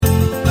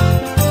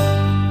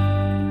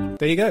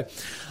there you go.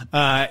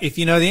 If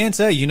you know the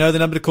answer, you know the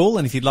number to call,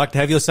 and if you'd like to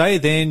have your say,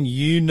 then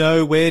you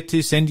know where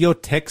to send your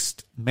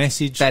text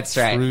message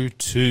through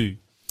to.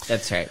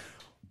 That's right.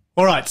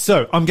 All right,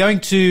 so I'm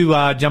going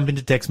to jump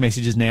into text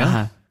messages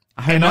now.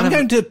 And I'm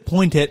going to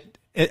point at,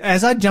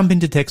 as I jump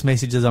into text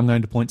messages, I'm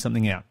going to point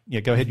something out. Yeah,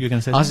 go ahead. You're going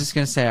to say something? I was just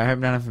going to say, I hope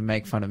none of them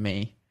make fun of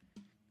me.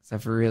 Because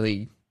I've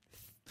really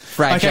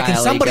fragile. Okay,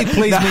 can somebody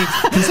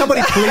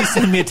please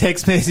send me a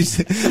text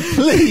message?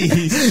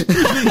 Please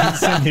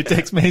send me a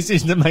text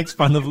message that makes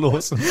fun of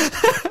Lawson.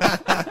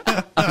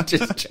 I'm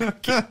just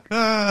joking.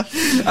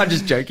 I'm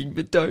just joking,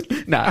 but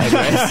don't. No,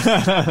 anyways.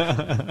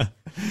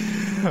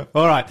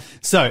 All right.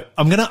 So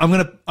I'm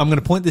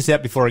gonna point this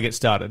out before I get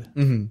started.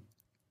 Mm-hmm.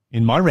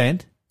 In my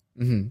rant,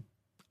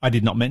 I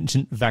did not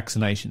mention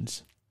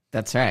vaccinations.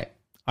 That's right.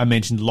 I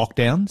mentioned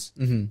lockdowns,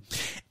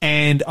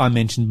 and I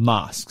mentioned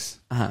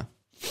masks.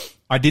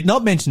 I did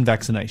not mention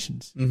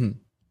vaccinations.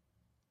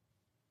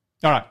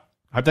 All right.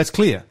 I hope that's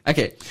clear.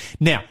 Okay.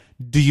 Now,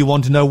 do you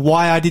want to know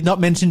why I did not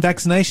mention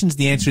vaccinations?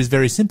 The answer is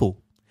very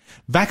simple.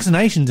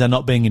 Vaccinations are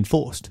not being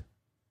enforced.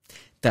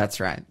 That's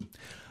right.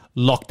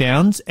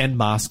 Lockdowns and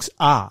masks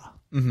are.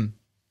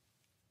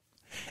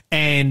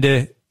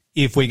 And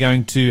if we're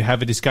going to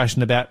have a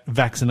discussion about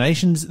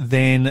vaccinations,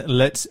 then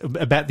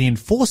about the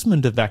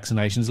enforcement of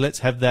vaccinations, let's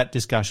have that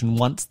discussion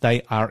once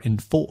they are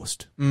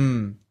enforced.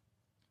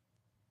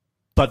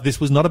 But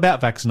this was not about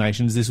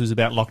vaccinations. This was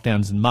about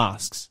lockdowns and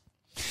masks.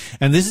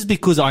 And this is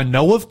because I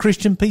know of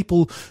Christian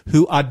people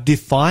who are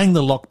defying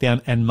the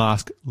lockdown and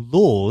mask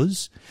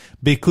laws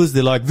because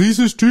they're like, these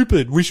are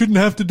stupid. We shouldn't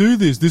have to do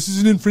this. This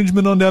is an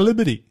infringement on our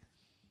liberty.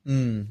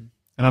 And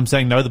I'm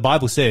saying, no, the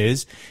Bible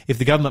says if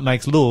the government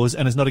makes laws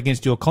and it's not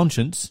against your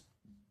conscience,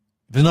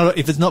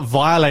 if it's not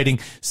violating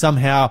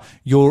somehow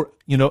your,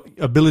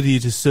 ability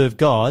to serve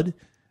God,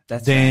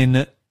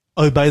 then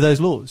obey those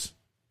laws.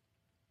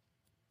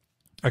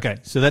 Okay,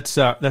 so that's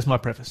my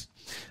preface.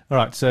 All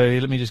right, so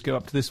let me just go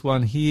up to this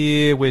one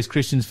here. Whereas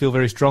Christians feel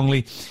very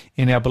strongly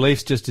in our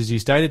beliefs, just as you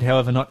stated.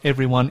 However, not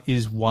everyone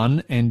is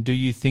one. And do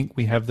you think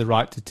we have the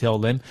right to tell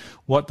them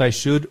what they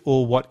should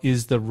or what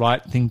is the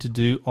right thing to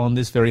do on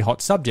this very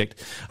hot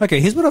subject?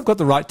 Okay, here's what I've got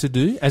the right to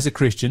do as a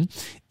Christian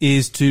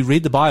is to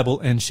read the Bible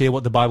and share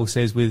what the Bible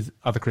says with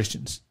other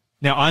Christians.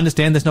 Now, I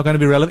understand that's not going to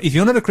be relevant. If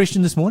you're not a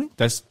Christian this morning,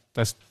 that's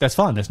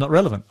fine. That's not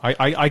relevant.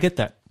 I get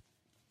that.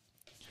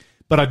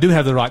 But I do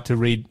have the right to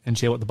read and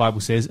share what the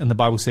Bible says, and the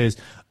Bible says,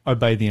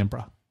 obey the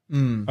emperor,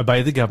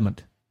 obey the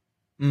government,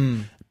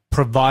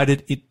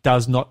 provided it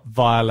does not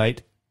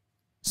violate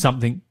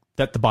something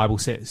that the Bible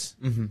says.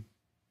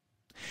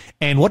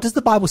 And what does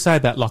the Bible say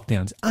about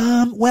lockdowns?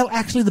 Well,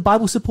 actually, the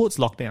Bible supports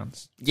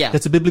lockdowns. Yeah.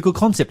 That's a biblical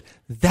concept.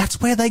 That's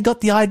where they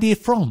got the idea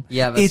from.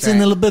 Yeah, that's It's in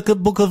the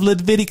book of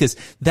Leviticus.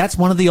 That's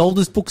one of the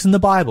oldest books in the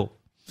Bible.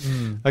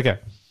 Okay.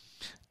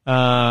 Where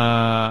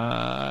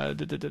are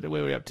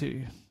we up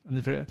to?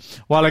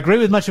 While I agree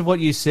with much of what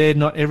you said,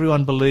 not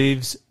everyone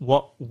believes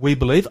what we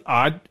believe.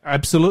 I'm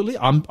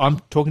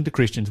talking to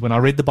Christians. When I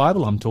read the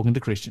Bible, I'm talking to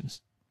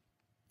Christians.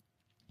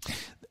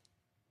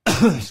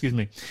 Excuse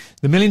me.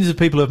 The millions of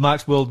people who have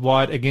marched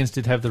worldwide against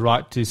it have the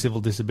right to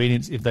civil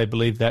disobedience if they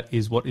believe that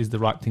is what is the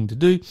right thing to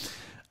do.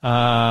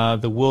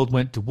 The world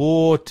went to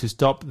war to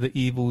stop the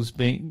evils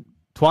being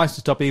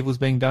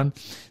done.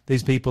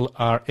 These people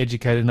are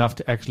educated enough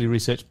to actually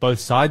research both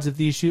sides of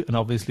the issue, and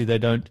obviously they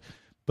don't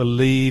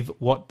believe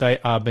what they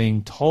are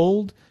being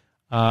told.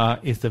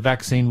 If the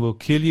vaccine will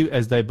kill you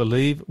as they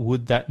believe,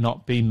 would that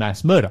not be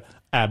mass murder?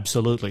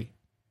 Absolutely.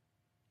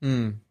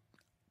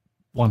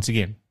 Once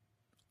again,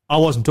 I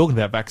wasn't talking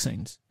about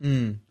vaccines.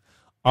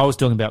 I was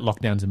talking about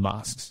lockdowns and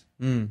masks.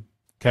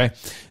 Okay.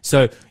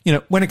 So,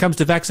 when it comes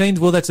to vaccines,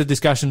 well, that's a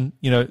discussion,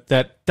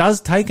 that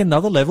does take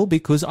another level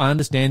because I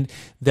understand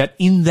that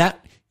in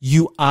that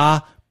you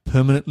are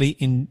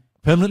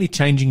permanently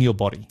changing your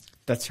body.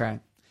 That's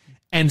right.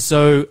 And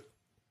so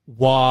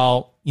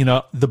while,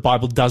 the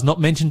Bible does not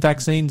mention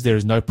vaccines, there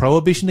is no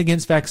prohibition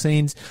against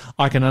vaccines.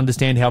 I can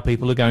understand how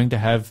people are going to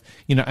have,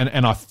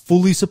 and I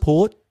fully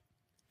support,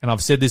 and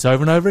I've said this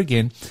over and over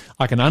again,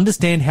 I can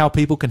understand how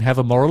people can have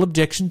a moral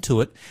objection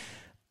to it,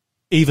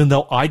 even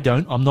though I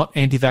don't. I'm not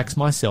anti-vax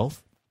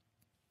myself.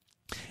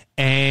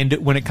 And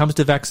when it comes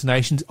to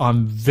vaccinations,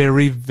 I'm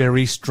very,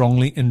 very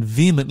strongly and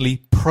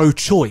vehemently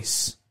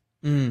pro-choice.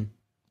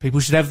 People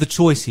should have the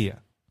choice here.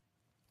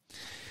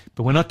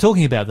 But we're not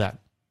talking about that.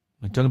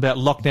 We're talking about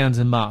lockdowns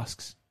and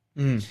masks,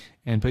 and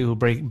people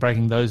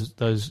breaking those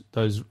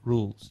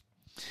rules.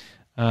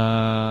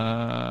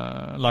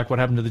 Like what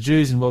happened to the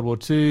Jews in World War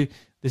II.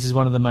 This is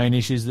one of the main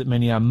issues that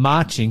many are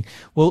marching.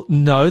 Well,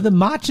 no, the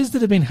marches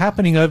that have been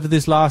happening over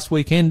this last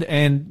weekend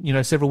and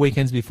several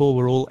weekends before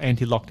were all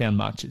anti-lockdown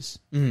marches.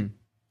 There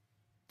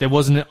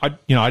wasn't, I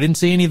didn't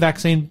see any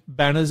vaccine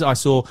banners. I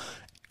saw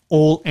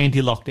all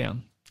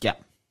anti-lockdown. Yeah.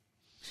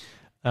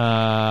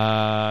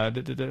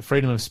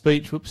 Freedom of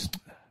speech.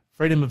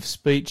 Freedom of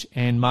speech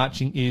and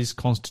marching is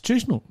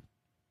constitutional.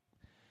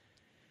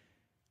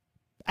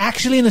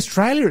 Actually, in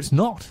Australia, it's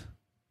not.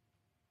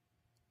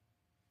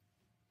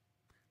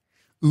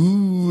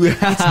 Ooh.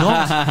 It's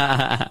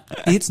not.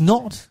 It's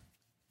not.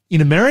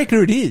 In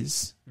America, it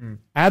is.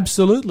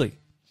 Absolutely.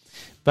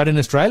 But in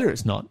Australia,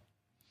 it's not.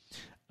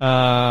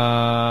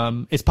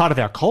 It's part of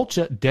our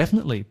culture,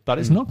 definitely, but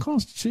it's not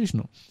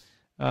constitutional.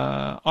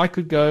 I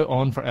could go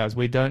on for hours.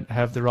 We don't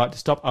have the right to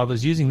stop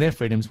others using their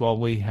freedoms while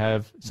we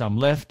have some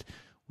left.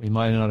 We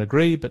may not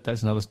agree, but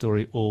that's another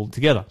story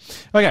altogether.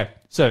 Okay,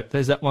 so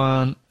there's that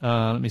one.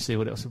 Let me see,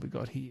 what else have we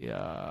got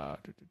here?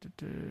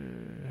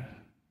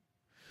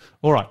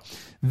 All right.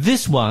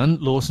 This one,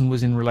 Lawson,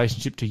 was in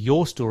relationship to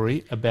your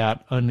story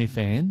about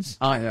OnlyFans.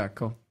 Oh, yeah,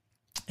 cool.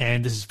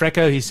 And this is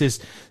Frecko. He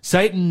says,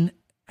 Satan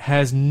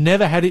has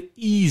never had it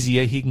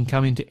easier. He can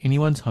come into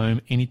anyone's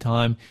home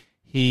anytime,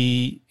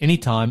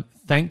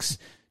 thanks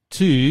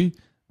to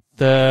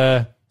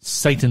the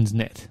Satan's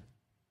net.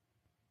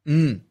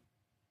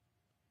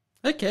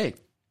 Okay.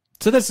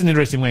 So that's an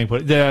interesting way to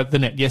put it. The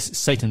net, yes,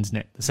 Satan's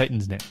net, the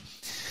Satan's net.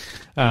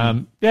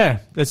 Yeah,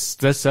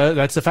 that's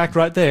a fact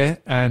right there,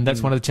 and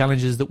that's one of the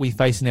challenges that we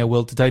face in our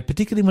world today,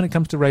 particularly when it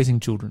comes to raising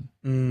children.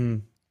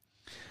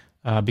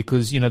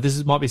 Because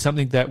this might be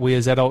something that we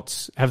as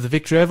adults have the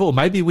victory over, or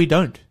maybe we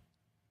don't.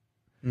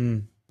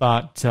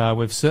 But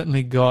we've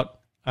certainly got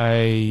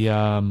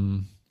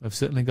some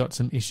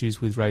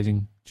issues with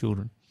raising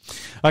children.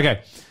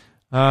 Okay,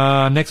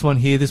 next one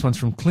here. This one's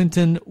from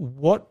Clinton.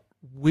 What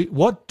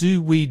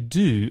do we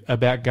do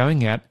about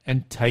going out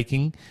and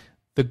taking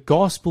the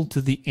gospel to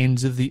the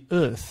ends of the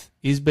earth?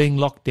 Is being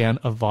locked down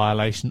a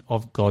violation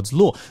of God's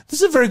law?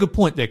 This is a very good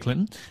point there,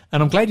 Clinton,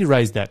 and I'm glad you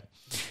raised that.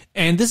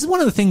 And this is one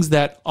of the things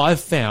that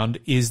I've found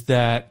is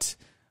that,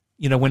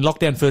 when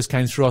lockdown first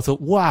came through, I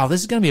thought, wow,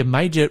 this is going to be a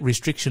major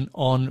restriction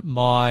on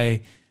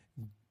my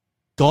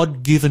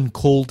God-given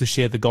call to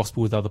share the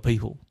gospel with other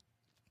people.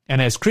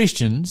 And as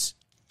Christians,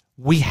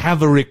 we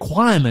have a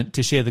requirement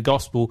to share the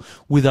gospel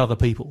with other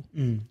people.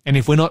 And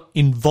if we're not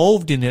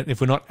involved in it,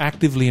 if we're not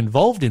actively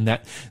involved in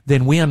that,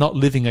 then we are not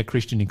living a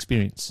Christian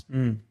experience.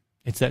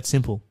 It's that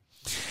simple.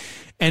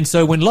 And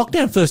so when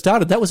lockdown first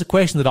started, that was a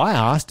question that I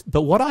asked.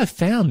 But what I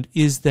found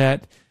is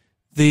that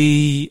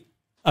the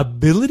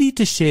ability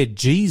to share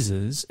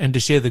Jesus and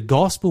to share the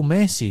gospel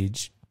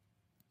message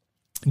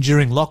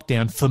during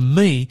lockdown, for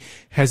me,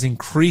 has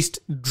increased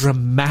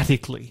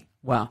dramatically.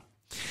 Wow.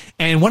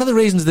 And one of the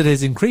reasons that it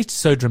has increased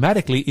so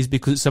dramatically is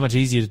because it's so much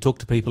easier to talk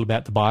to people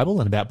about the Bible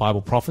and about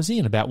Bible prophecy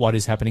and about what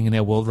is happening in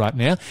our world right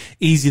now.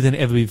 Easier than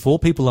ever before.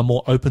 People are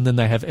more open than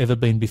they have ever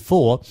been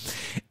before.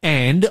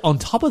 And on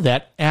top of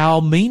that,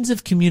 our means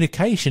of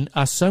communication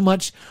are so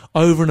much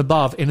over and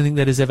above anything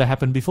that has ever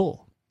happened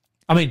before.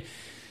 I mean,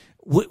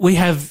 we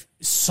have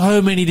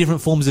so many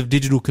different forms of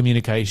digital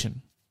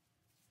communication.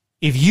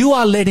 If you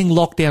are letting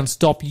lockdown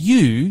stop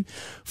you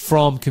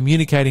from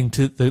communicating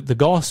to the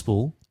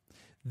gospel,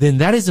 then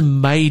that is a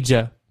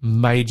major,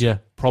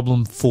 major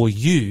problem for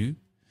you,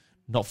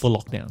 not for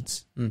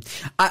lockdowns.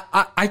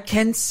 I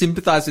can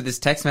sympathize with this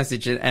text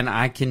message, and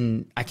I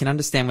can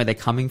understand where they're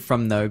coming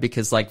from, though,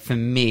 because for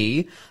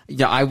me,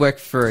 I work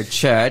for a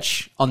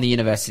church on the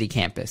university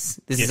campus.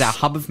 This is our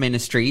hub of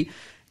ministry.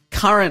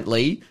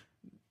 Currently,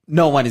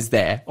 no one is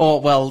there.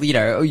 Or,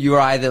 you're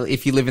either,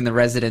 if you live in the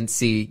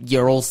residency,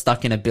 you're all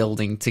stuck in a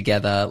building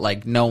together.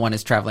 No one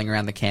is traveling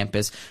around the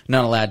campus,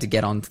 not allowed to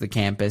get onto the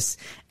campus.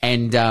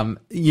 And,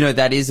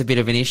 that is a bit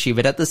of an issue.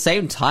 But at the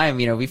same time,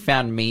 we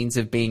found means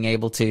of being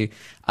able to,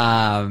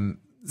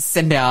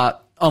 send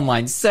out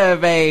online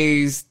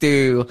surveys,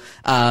 do,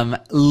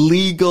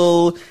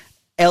 legal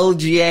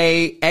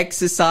LGA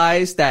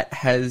exercise that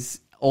has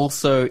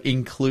also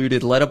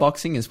included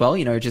letterboxing as well.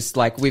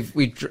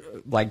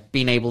 We've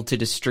been able to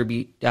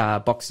distribute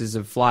boxes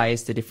of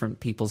flyers to different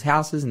people's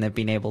houses, and they've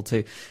been able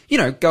to,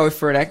 go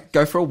for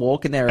a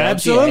walk in their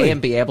LGA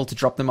and be able to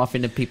drop them off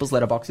into people's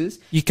letterboxes.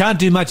 You can't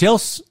do much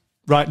else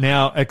right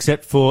now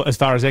except for as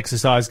far as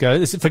exercise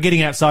goes, for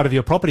getting outside of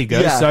your property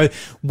goes. Yeah. So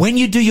when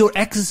you do your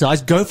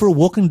exercise, go for a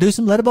walk and do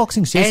some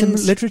letterboxing, share some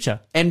literature.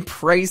 And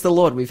praise the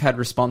Lord, we've had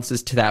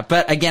responses to that.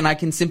 But again, I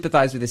can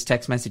sympathize with his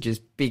text messages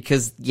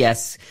because,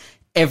 yes,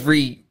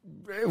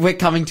 we're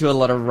coming to a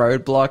lot of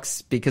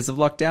roadblocks because of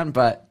lockdown,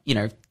 but,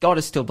 God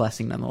is still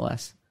blessing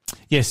nonetheless.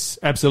 Yes,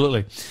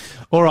 absolutely.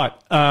 All right.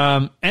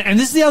 And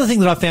this is the other thing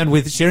that I found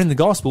with sharing the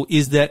gospel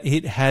is that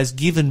it has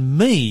given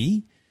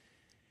me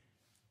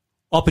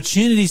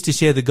opportunities to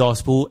share the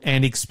gospel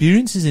and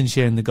experiences in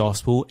sharing the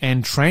gospel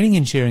and training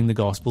in sharing the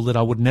gospel that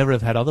I would never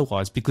have had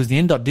otherwise, because the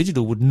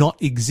N.Digital would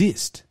not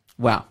exist.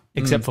 Wow.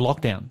 Except for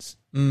lockdowns.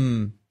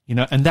 And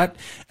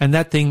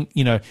that thing,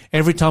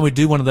 every time we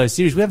do one of those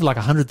series, we have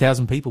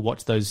 100,000 people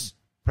watch those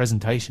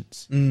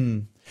presentations.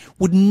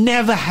 Would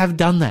never have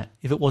done that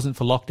if it wasn't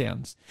for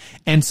lockdowns.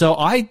 And so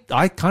I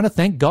kind of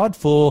thank God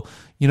for,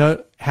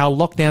 how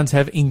lockdowns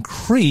have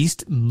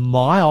increased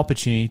my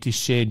opportunity to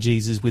share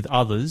Jesus with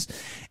others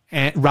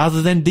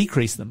rather than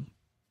decrease them.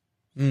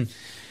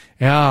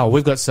 Yeah,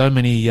 we've got so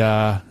many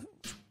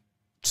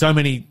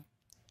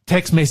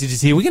text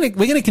messages here. We're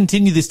going to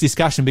continue this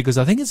discussion because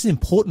I think it's an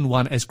important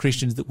one as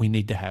Christians that we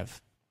need to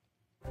have.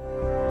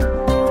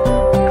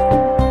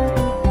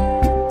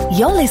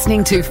 You're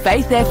listening to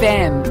Faith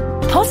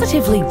FM,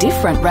 positively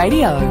different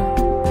radio.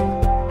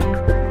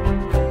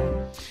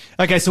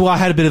 Okay, so I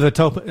had a bit of a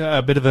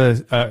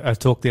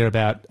talk there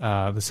about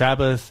the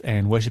Sabbath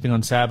and worshipping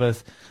on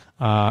Sabbath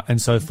and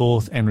so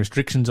forth, and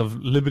restrictions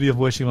of liberty of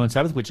worshiping on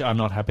Sabbath, which are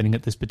not happening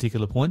at this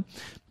particular point.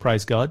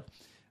 Praise God.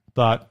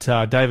 But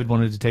David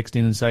wanted to text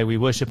in and say, we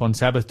worship on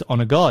Sabbath to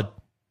honour God.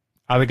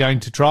 Are they going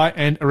to try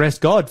and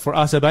arrest God for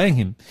us obeying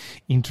him?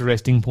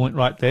 Interesting point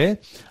right there.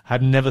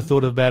 Had never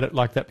thought about it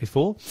like that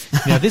before.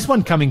 Now, this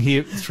one coming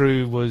here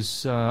through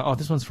was,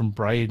 this one's from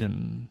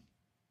Braden.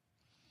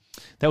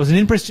 That was an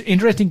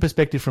interesting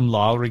perspective from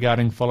Lyle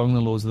regarding following the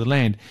laws of the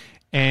land,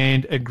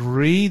 and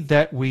agree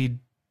that we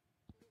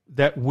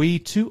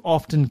too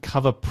often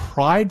cover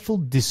prideful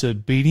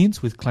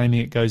disobedience with claiming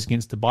it goes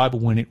against the Bible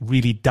when it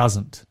really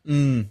doesn't.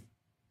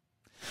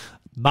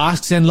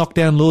 Masks and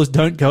lockdown laws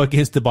don't go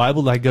against the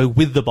Bible, they go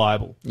with the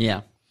Bible.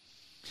 Yeah.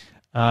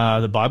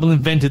 The Bible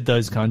invented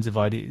those kinds of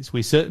ideas.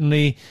 We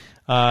certainly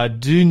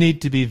do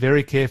need to be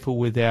very careful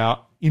with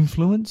our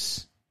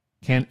influence.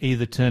 Can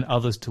either turn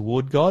others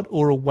toward God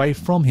or away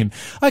from him.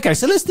 Okay,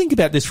 so let's think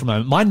about this for a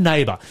moment. My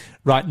neighbour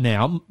right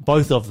now,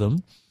 both of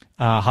them,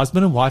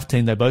 husband and wife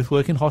team, they both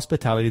work in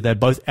hospitality. They're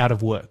both out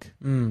of work.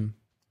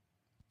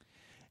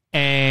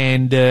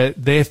 And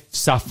they're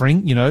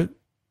suffering,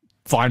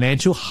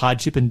 financial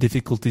hardship and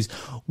difficulties.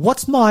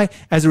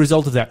 As a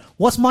result of that,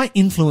 what's my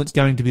influence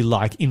going to be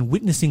like in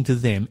witnessing to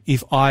them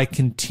if I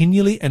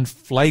continually and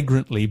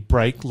flagrantly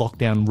break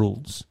lockdown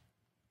rules?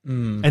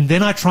 And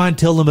then I try and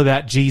tell them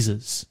about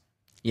Jesus.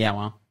 Yeah,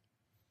 well.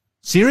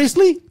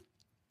 Seriously?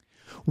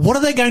 What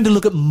are they going to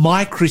look at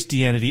my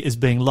Christianity as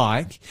being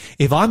like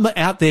if I'm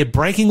out there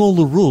breaking all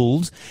the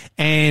rules,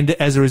 and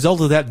as a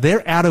result of that,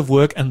 they're out of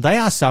work and they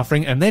are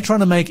suffering and they're trying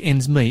to make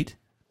ends meet?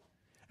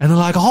 And they're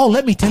like, oh,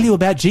 let me tell you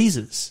about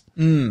Jesus.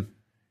 They're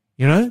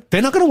not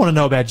going to want to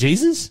know about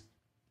Jesus.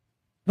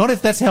 Not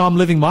if that's how I'm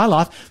living my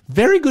life.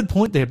 Very good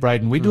point there,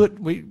 Braden. We do it,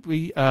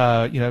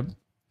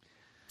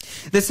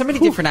 There's so many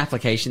different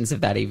applications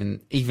of that,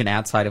 even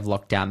outside of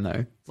lockdown,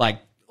 though. Like,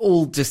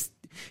 all just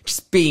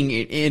being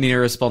an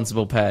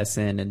irresponsible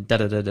person and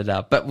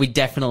da-da-da-da-da. But we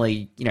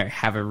definitely,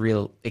 have a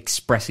real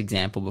express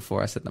example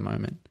before us at the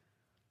moment.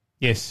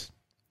 Yes.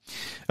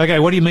 Okay,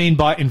 what do you mean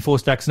by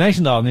enforced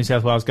vaccination? The New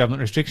South Wales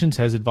government restrictions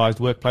has advised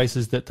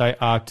workplaces that they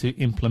are to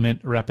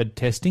implement rapid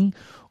testing,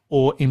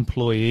 or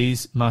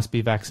employees must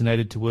be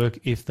vaccinated to work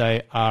if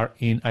they are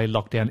in a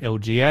lockdown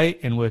LGA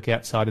and work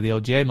outside of the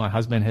LGA. My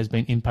husband has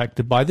been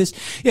impacted by this.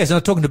 Yes, and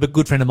I'm talking to a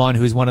good friend of mine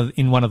who is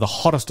in one of the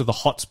hottest of the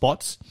hot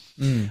spots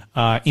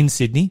in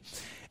Sydney,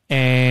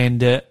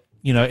 and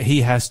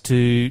he has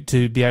to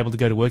be able to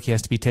go to work. He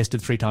has to be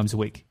tested 3 times a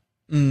week.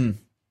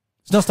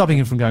 It's not stopping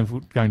him from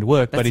going to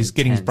work, but he's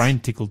getting his brain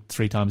tickled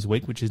 3 times a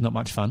week, which is not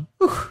much fun.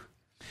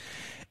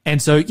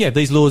 And so,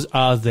 these laws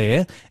are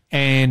there,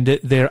 and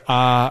there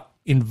are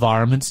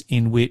environments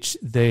in which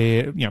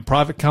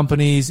private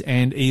companies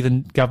and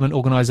even government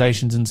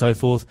organisations and so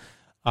forth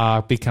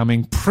are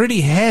becoming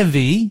pretty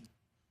heavy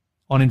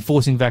on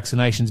enforcing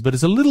vaccinations. But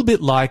it's a little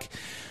bit like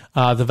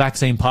the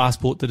vaccine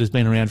passport that has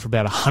been around for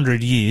about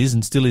 100 years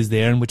and still is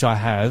there, and which I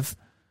have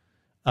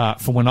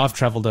from when I've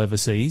travelled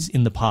overseas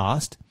in the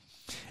past.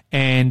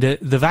 And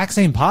the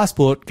vaccine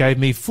passport gave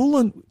me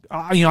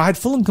I had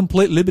full and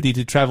complete liberty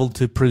to travel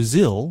to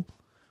Brazil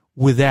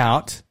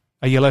without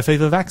a yellow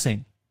fever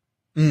vaccine.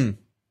 I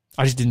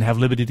just didn't have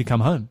liberty to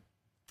come home.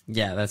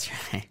 Yeah, that's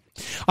right.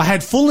 I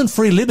had full and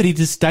free liberty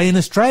to stay in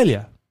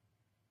Australia,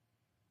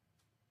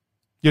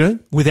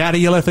 without a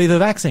yellow fever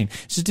vaccine.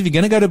 It's just if you're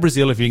going to go to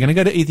Brazil, if you're going to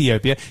go to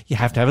Ethiopia, you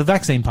have to have a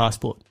vaccine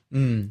passport.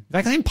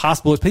 Vaccine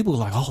passports, people are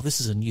like, oh, this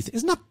is a new thing.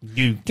 It's not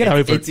new. Get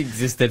over it. It's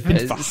existed for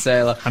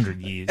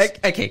 100 years.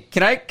 Okay,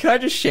 can I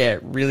just share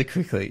really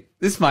quickly?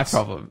 This is my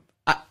problem.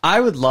 I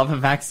would love a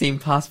vaccine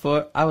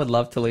passport. I would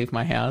love to leave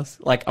my house.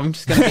 Like, I'm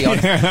just going to be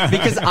honest.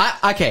 Because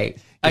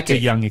You're too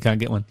young, you can't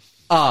get one.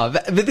 Oh,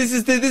 but this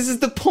is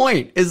the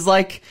point. Is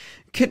like,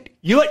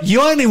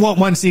 you only want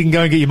one so you can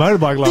go and get your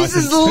motorbike license.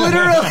 This is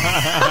literally.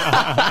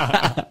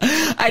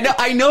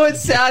 I know it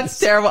sounds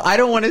terrible. I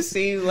don't want to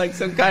seem like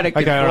some kind of.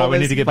 Okay, all right. We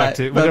need to get back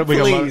to. We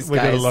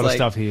got a lot of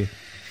stuff here.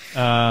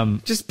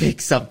 Just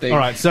pick something. All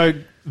right. So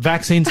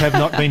vaccines have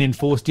not been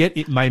enforced yet.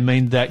 It may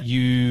mean that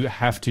you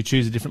have to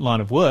choose a different line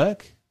of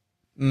work.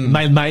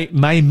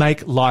 May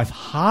make life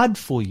hard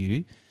for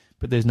you,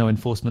 but there's no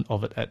enforcement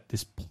of it at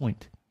this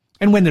point.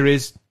 And when there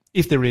is,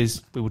 if there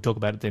is, we will talk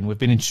about it then. We've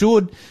been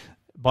insured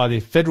by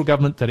the federal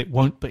government that it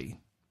won't be.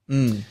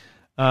 Then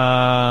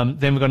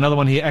we've got another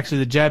one here. Actually,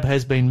 the jab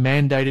has been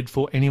mandated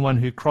for anyone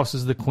who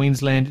crosses the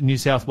Queensland-New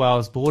South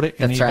Wales border.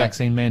 Any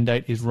vaccine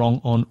mandate is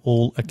wrong on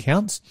all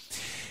accounts.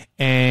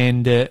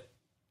 And I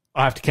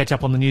have to catch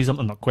up on the news.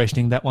 I'm not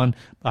questioning that one.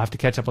 I have to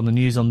catch up on the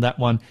news on that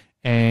one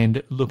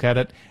and look at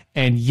it.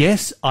 And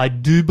yes, I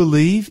do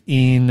believe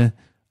in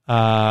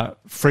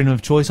freedom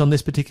of choice on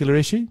this particular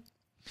issue.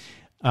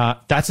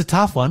 That's a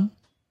tough one.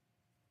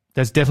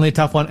 That's definitely a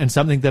tough one, and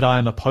something that I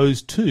am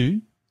opposed to,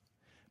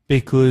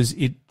 because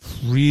it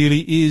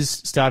really is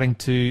starting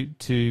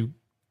to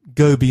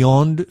go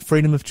beyond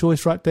freedom of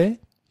choice right there.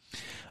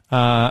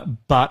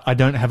 But I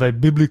don't have a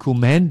biblical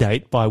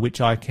mandate by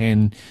which I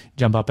can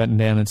jump up and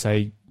down and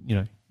say,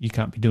 you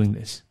can't be doing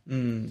this.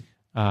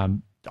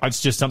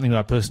 It's just something that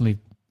I personally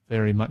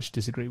very much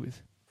disagree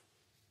with.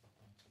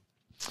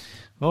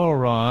 All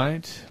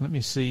right, let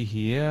me see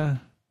here.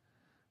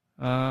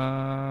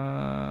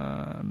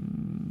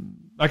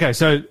 Okay,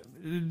 so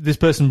this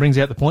person brings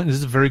out the point. This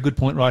is a very good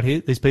point right here.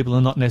 These people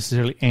are not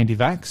necessarily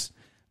anti-vax.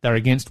 They're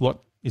against what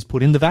is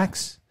put in the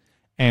vax.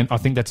 And I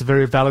think that's a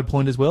very valid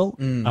point as well.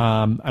 And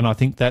I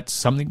think that's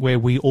something where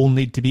we all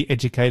need to be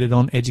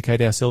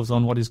educate ourselves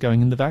on what is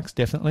going in the vax,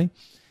 definitely.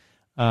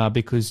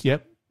 Because,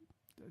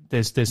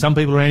 there's some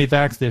people who are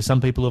anti-vax, there's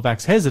some people who are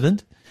vax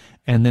hesitant,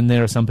 and then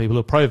there are some people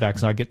who are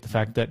pro-vax. I get the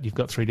fact that you've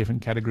got three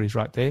different categories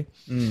right there.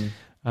 Then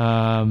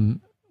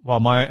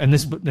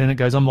it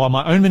goes on, while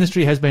my own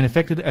ministry has been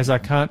affected as I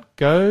can't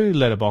go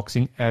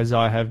letterboxing as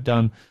I have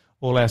done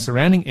all our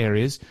surrounding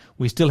areas,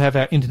 we still have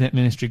our internet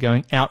ministry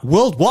going out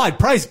worldwide.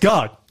 Praise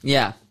God.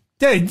 Yeah.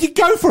 Yeah, you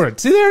go for it.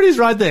 See, there it is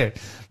right there.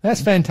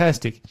 That's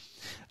fantastic.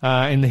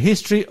 In the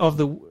history of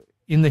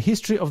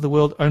the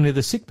world, only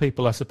the sick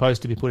people are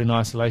supposed to be put in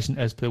isolation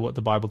as per what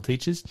the Bible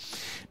teaches.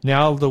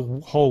 Now the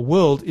whole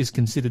world is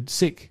considered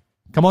sick.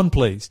 Come on,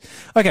 please.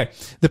 Okay,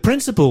 the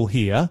principle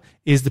here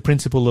is the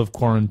principle of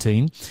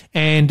quarantine.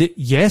 And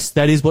yes,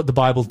 that is what the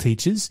Bible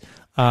teaches.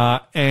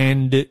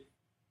 And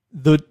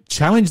the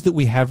challenge that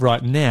we have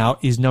right now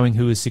is knowing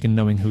who is sick and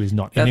knowing who is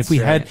not. And if we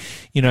had,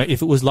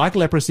 if it was like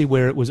leprosy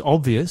where it was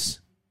obvious,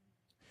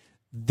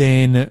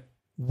 then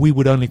we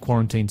would only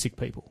quarantine sick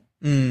people.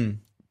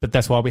 But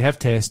that's why we have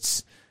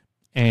tests,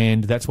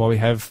 and that's why we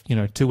have,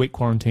 2-week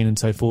quarantine and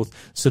so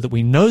forth, so that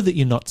we know that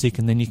you're not sick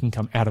and then you can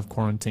come out of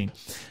quarantine.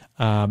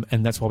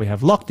 And that's why we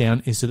have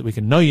lockdown, is so that we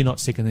can know you're not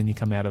sick and then you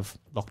come out of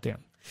lockdown.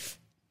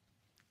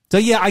 So,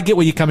 I get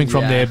where you're coming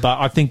from there, but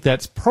I think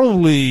that's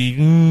probably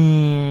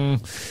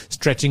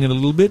stretching it a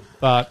little bit.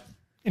 But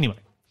anyway.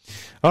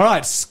 All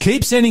right,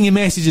 keep sending your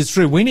messages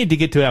through. We need to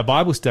get to our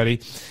Bible study.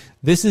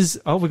 This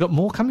is, we got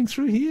more coming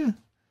through here.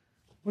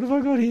 What have I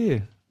got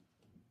here?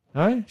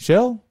 No?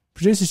 Shell?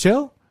 Producer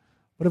Shell?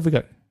 What have we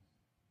got?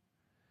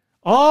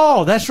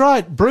 Oh, that's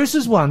right.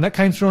 Bruce's one. That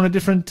came through on a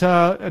different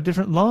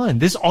line.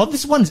 This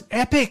one's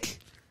epic.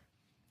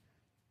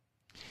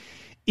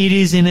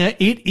 This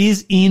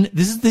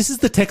is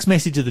the text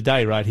message of the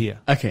day right here.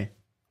 Okay.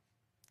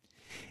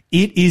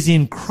 It is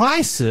in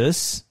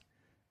crisis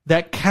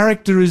that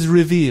character is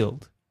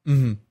revealed.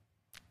 Mm-hmm.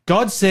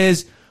 God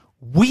says,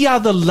 we are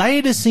the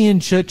Laodicean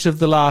church of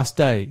the last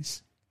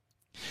days.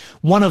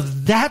 One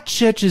of that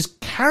church's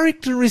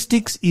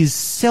characteristics is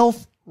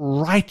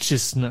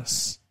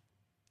self-righteousness.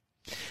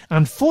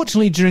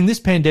 Unfortunately, during this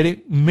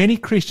pandemic, many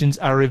Christians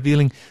are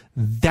revealing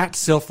that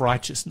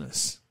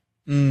self-righteousness.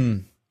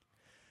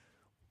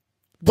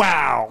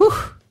 Wow. Whew.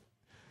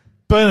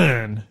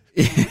 Burn.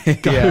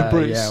 Go,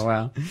 Bruce. Yeah,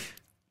 wow.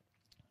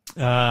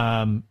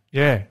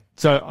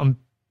 So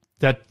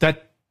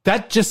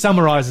that just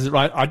summarizes it,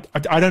 right?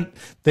 I don't,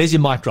 there's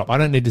your mic drop. I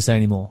don't need to say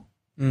any more.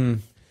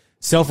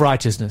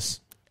 Self-righteousness,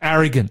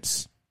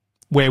 arrogance,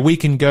 where we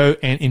can go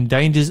and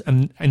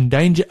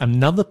endanger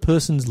another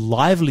person's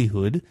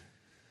livelihood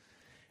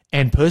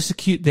and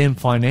persecute them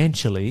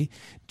financially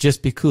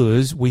just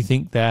because we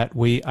think that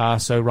we are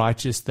so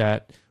righteous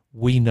that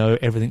we know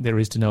everything there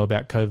is to know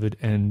about COVID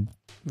and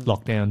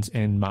lockdowns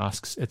and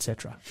masks,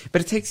 etc.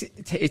 But it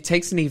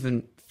takes an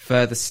even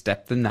further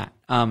step than that.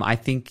 I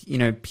think,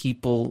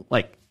 people,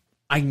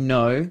 I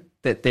know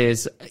that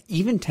there's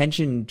even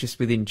tension just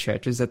within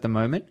churches at the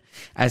moment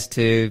as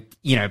to,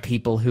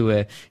 people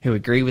who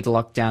agree with the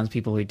lockdowns,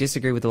 people who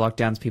disagree with the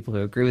lockdowns, people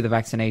who agree with the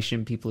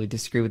vaccination, people who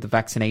disagree with the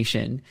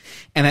vaccination.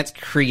 And that's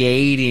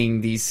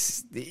creating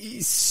these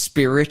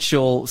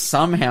spiritual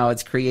tension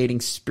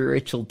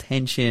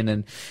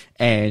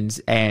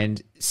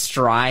and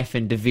strife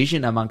and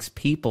division amongst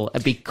people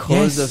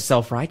because of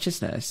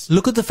self-righteousness.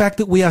 Look at the fact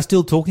that we are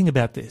still talking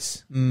about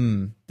this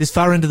this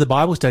far into the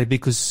Bible study,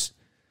 because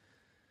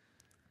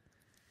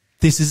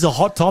this is a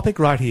hot topic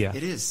right here.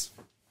 It is.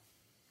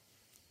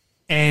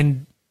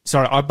 And,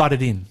 sorry, I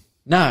butted in.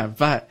 No,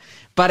 but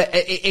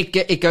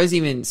it goes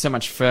even so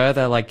much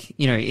further,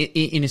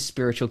 in a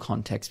spiritual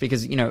context,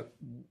 because,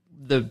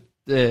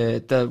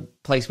 the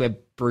place where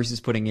Bruce is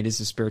putting it is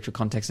a spiritual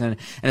context, and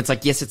it's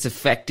yes, it's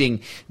affecting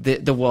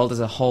the world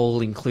as a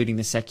whole, including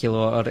the secular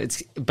order.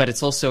 But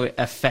it's also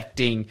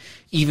affecting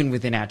even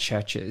within our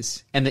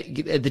churches and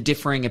the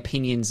differing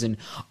opinions and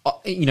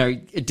a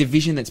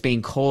division that's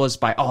being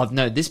caused by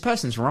no, this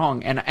person's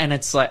wrong, and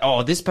it's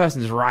this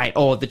person's right,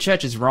 or the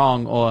church is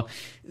wrong, or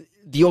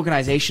the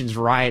organization's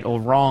right or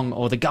wrong,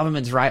 or the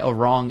government's right or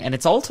wrong, and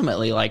it's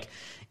ultimately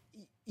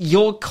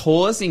you're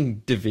causing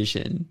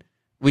division,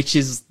 which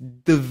is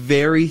the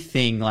very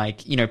thing,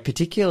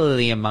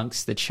 particularly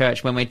amongst the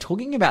church, when we're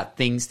talking about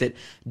things that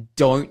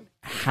don't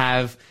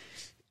have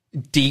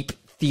deep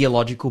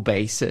theological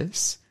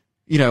basis.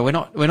 We're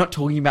not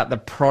talking about the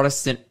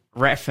Protestant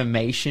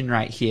reformation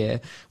right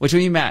here. We're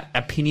talking about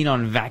opinion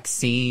on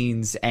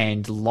vaccines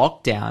and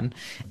lockdown.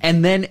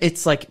 And then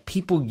it's like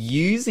people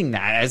using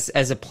that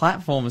as a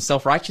platform of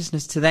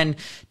self-righteousness to then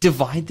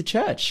divide the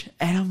church.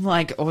 And I'm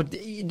like, or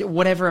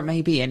whatever it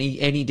may be,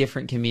 any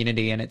different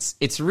community. And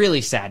it's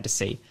really sad to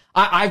see.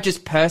 I've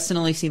just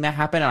personally seen that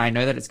happen. And I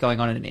know that it's going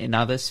on in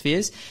other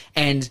spheres.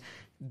 And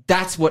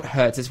that's what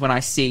hurts, is when I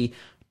see,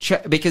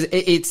 because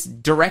it's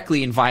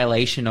directly in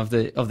violation of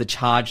the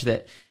charge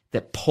that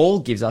Paul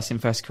gives us in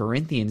 1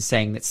 Corinthians,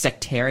 saying that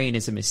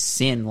sectarianism is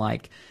sin,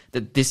 like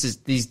that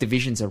these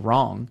divisions are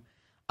wrong.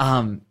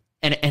 And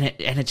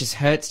it just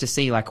hurts to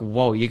see, like,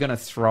 whoa, you're going to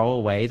throw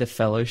away the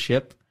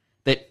fellowship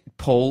that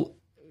Paul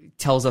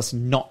tells us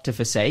not to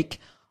forsake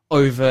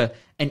over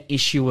an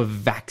issue of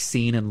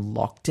vaccine and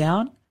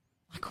lockdown.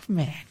 Like, oh,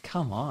 man,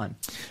 come on.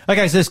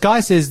 Okay, so this guy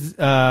says,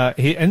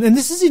 here, and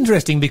this is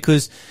interesting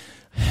because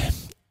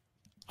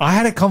I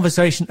had a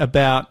conversation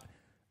about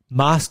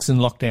masks and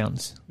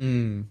lockdowns.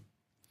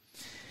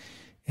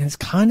 And it's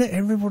kind of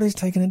everybody's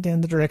taking it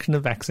down the direction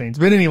of vaccines.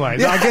 But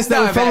anyway, I guess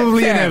that was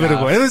probably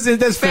inevitable.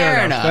 That's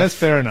fair enough. That's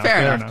fair enough.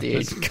 Fair enough,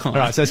 dude. All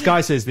right, so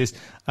Sky says this.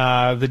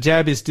 The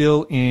jab is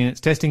still in its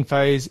testing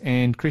phase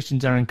and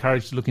Christians are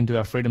encouraged to look into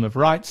our freedom of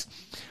rights.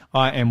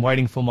 I am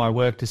waiting for my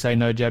work to say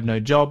no jab, no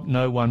job.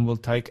 No one will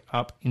take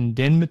up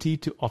indemnity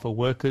to offer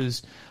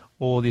workers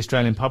or the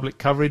Australian public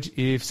coverage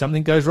if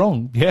something goes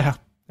wrong. Yeah.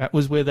 That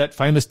was where that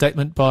famous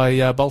statement by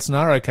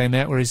Bolsonaro came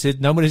out, where he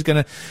said, nobody's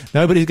going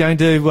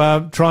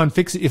to try and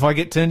fix it if I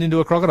get turned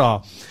into a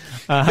crocodile.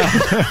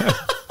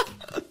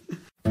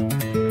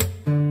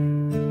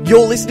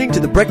 You're listening to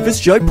the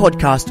Breakfast Show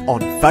podcast on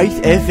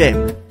Faith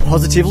FM.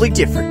 Positively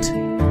different.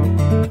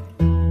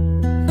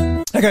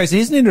 Okay, so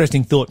here's an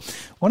interesting thought.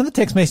 One of the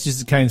text messages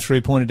that came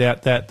through pointed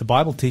out that the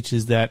Bible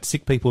teaches that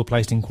sick people are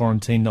placed in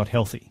quarantine, not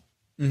healthy.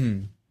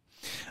 I'm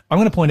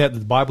going to point out that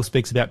the Bible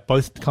speaks about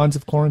both kinds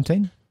of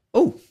quarantine.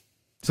 Oh,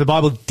 so the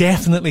Bible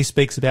definitely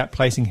speaks about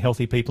placing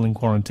healthy people in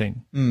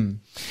quarantine. And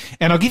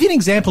I'll give you an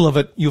example of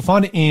it. You'll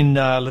find it in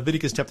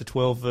Leviticus chapter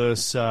 12,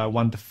 verse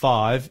 1 to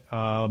 5,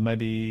 1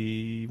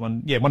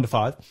 to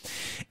 5.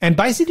 And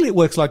basically it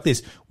works like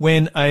this.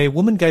 When a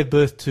woman gave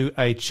birth to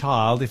a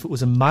child, if it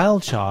was a male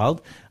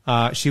child,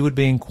 she would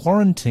be in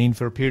quarantine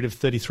for a period of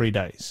 33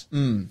 days.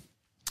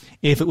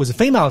 If it was a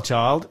female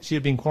child, she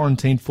would be in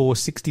quarantine for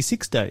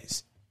 66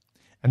 days.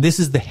 And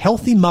this is the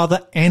healthy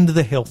mother and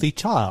the healthy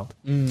child.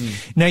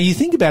 Now, you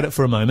think about it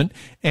for a moment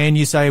and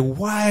you say,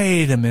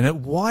 wait a minute,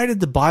 why did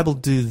the Bible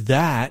do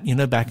that,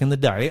 back in the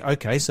day?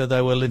 Okay, so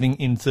they were living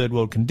in third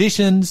world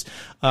conditions.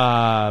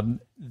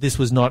 This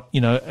was not,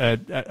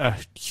 a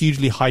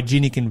hugely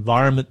hygienic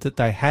environment that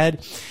they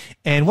had.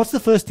 And what's the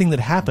first thing that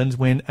happens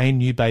when a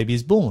new baby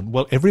is born?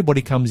 Well,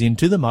 everybody comes in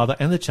to the mother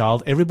and the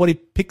child. Everybody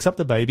picks up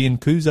the baby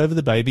and coos over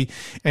the baby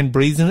and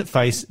breathes in its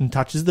face and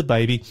touches the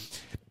baby.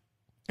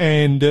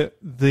 And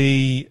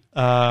the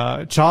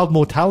child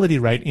mortality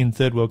rate in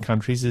third world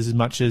countries is as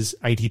much as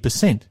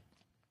 80%.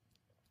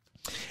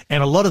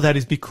 And a lot of that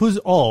is because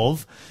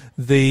of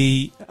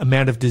the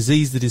amount of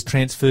disease that is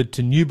transferred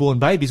to newborn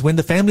babies when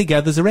the family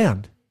gathers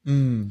around.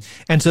 And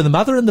so the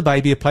mother and the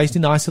baby are placed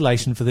in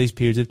isolation for these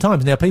periods of time.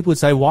 Now, people would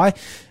say, why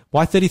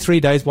 33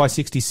 days? Why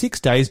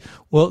 66 days?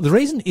 Well, the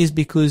reason is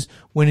because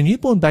when a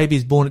newborn baby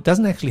is born, it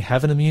doesn't actually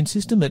have an immune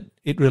system.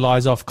 It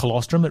relies off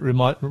colostrum. It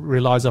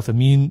relies off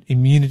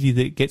immunity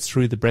that it gets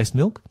through the breast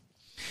milk.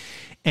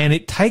 And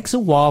it takes a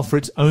while for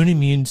its own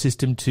immune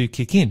system to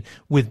kick in.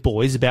 With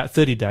boys, about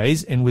 30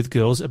 days, and with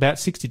girls, about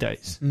 60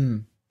 days.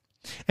 And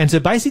so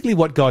basically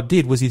what God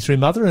did was he threw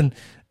mother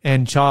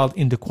and child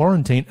into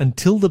quarantine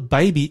until the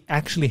baby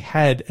actually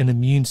had an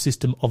immune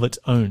system of its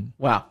own.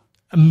 wow.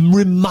 A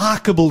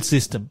remarkable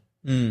system.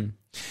 And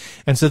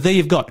so there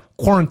you've got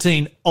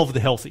quarantine of the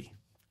healthy.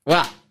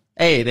 Wow.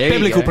 Hey, there you go.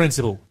 Biblical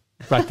principle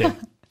right there.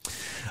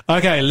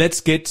 Okay,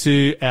 let's get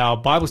to our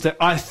Bible study.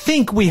 I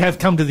think we have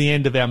come to the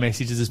end of our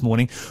messages this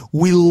morning.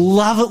 We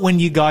love it when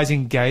you guys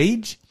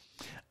engage.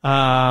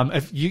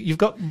 If you've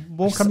got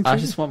more coming through? I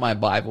just want my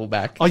Bible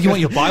back. Oh, you want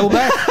your Bible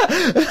back?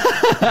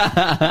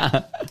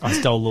 I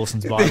stole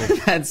Lawson's Bible.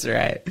 That's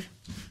right.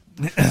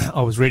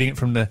 I was reading it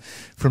from the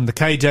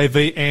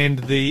KJV and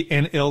the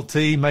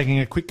NLT, making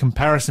a quick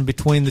comparison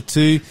between the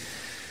two,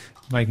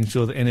 making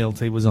sure the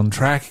NLT was on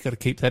track. Got to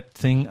keep that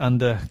thing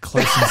under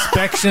close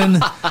inspection.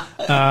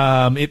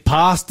 It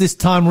passed this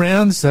time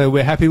round, so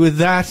we're happy with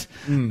that.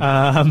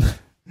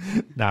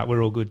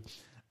 We're all good.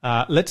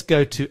 Let's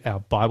go to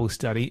our Bible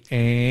study,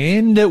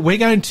 and we're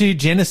going to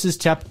Genesis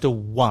chapter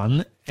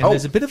 1, and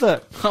there's a bit of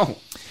a...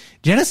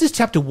 Genesis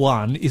chapter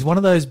 1 is one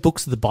of those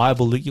books of the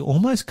Bible that you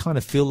almost kind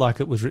of feel like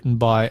it was written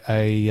by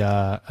a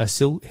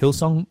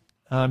Hillsong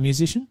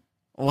musician.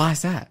 Why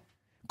is that?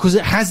 Because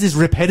it has this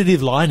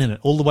repetitive line in it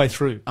all the way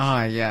through.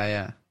 Oh,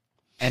 yeah.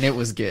 And it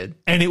was good.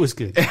 And it was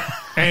good.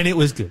 And it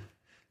was good.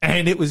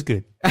 And it was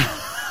good.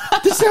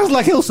 This sounds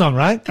like Hillsong,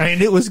 right?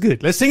 And it was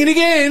good. Let's sing it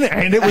again.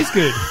 And it was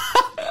good.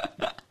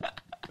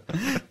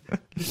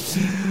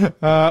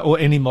 Or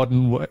any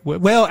modern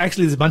well,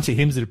 actually, there's a bunch of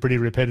hymns that are pretty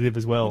repetitive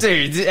as well.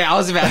 Dude, I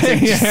was about to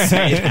just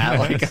say that,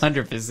 like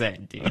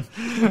 100%,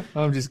 dude.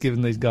 I'm just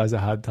giving these guys a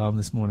hard time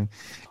this morning.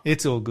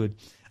 It's all good.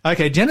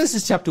 Okay,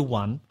 Genesis chapter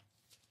 1.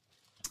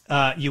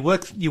 You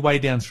work your way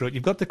down through it.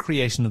 You've got the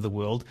creation of the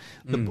world.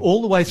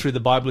 All the way through, the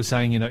Bible is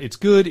saying, it's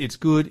good, it's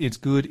good, it's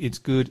good, it's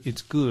good,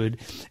 it's good.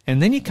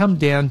 And then you come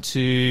down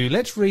to,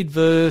 let's read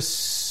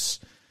verse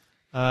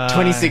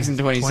 26 and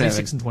 27.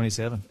 26 and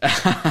 27.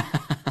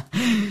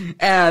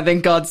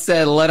 Then God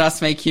said, let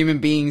us make human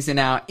beings in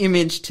our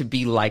image to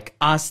be like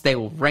us. They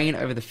will reign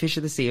over the fish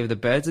of the sea, over the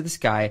birds of the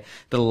sky,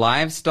 the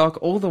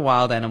livestock, all the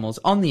wild animals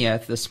on the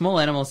earth, the small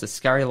animals that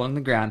scurry along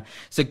the ground.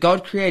 So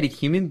God created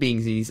human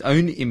beings in his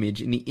own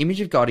image. In the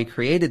image of God, he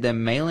created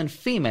them, male and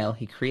female,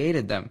 he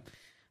created them.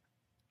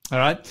 All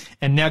right.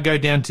 And now go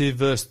down to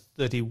verse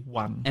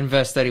 31. In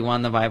verse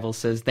 31, the Bible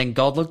says, then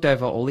God looked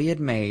over all he had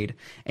made,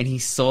 and he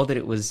saw that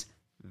it was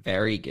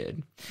very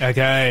good.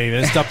 Okay,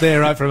 let's stop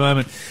there right for a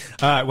moment.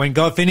 When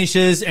God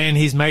finishes and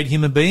he's made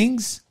human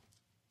beings,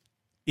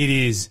 it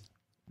is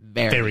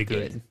very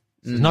good.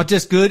 So it's not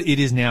just good, it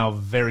is now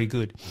very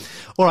good.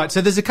 All right,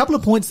 so there's a couple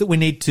of points that we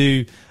need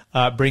to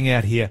bring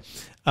out here.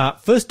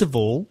 First of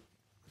all,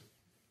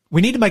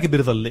 we need to make a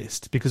bit of a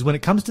list, because when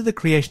it comes to the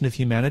creation of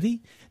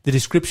humanity, the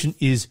description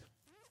is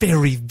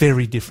very,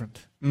 very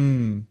different.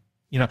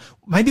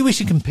 Maybe we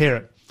should compare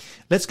it.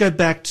 Let's go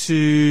back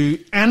to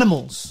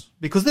animals,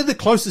 because they're the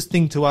closest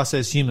thing to us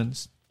as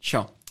humans.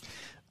 Sure.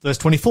 Verse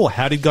 24,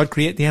 how did God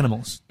create the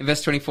animals? In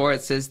verse 24,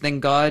 it says, then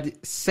God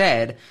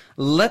said,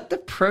 let the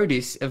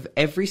produce of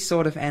every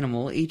sort of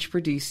animal, each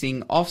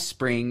producing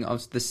offspring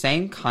of the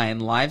same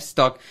kind,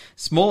 livestock,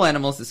 small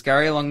animals that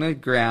scurry along the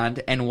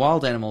ground, and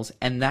wild animals.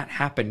 And that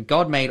happened.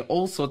 God made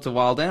all sorts of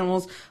wild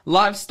animals,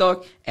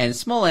 livestock, and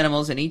small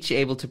animals, and each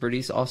able to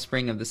produce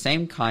offspring of the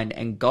same kind.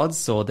 And God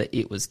saw that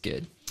it was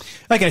good.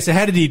 Okay, so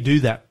how did he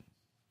do that?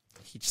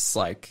 He just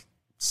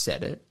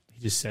said it.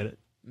 He just said it.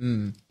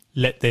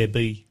 Let there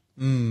be.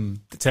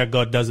 That's how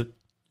God does it.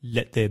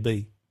 Let there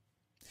be.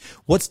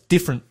 What's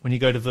different when you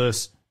go to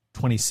verse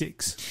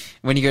 26?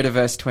 When you go to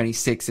verse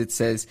 26, it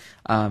says,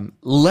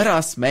 let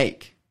us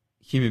make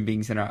human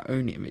beings in our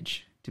own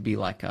image to be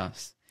like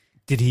us.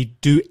 Did he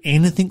do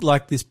anything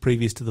like this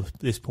previous to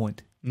this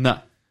point? No.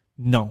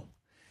 No.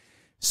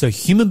 So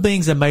human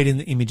beings are made in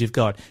the image of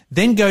God.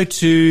 Then go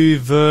to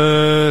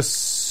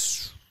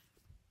verse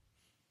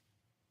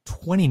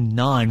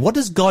 29. What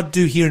does God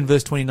do here in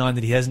verse 29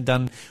 that he hasn't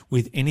done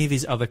with any of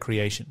his other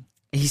creation?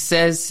 He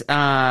says,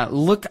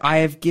 look, I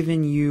have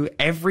given you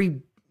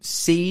every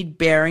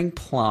seed-bearing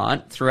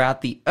plant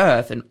throughout the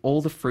earth and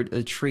all the fruit of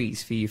the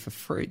trees for you for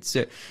fruit.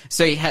 So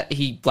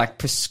he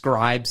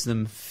prescribes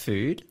them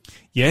food.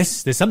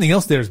 Yes, there's something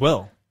else there as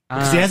well.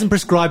 Because he hasn't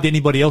prescribed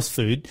anybody else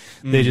food.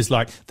 They're just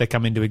they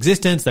come into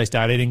existence, they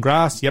start eating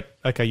grass. Yep,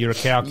 okay, you're a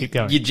cow, keep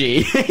going. You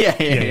G.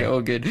 yeah,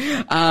 all good.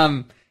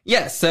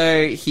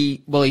 So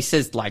he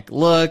says,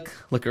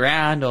 look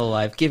around, all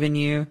I've given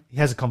you. He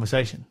has a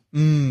conversation.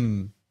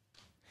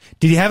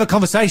 Did he have a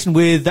conversation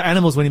with the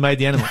animals when he made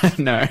the animals?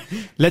 No.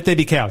 Let there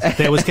be cows.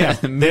 There was cows.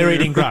 They're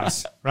eating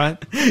grass,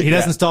 right? He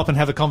doesn't stop and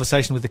have a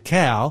conversation with the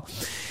cow.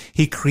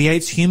 He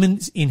creates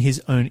humans in his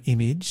own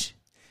image.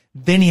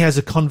 Then he has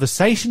a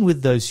conversation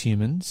with those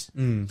humans.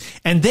 And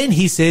then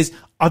he says,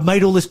 I've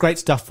made all this great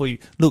stuff for you.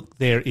 Look,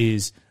 there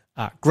is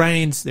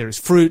grains, there is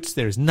fruits,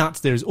 there is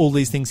nuts, there is all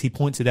these things. He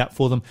points it out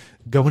for them.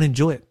 Go and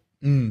enjoy it.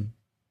 And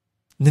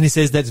then he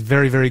says, that's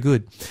very, very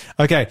good.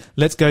 Okay,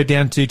 let's go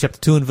down to chapter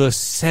 2 and verse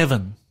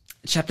 7.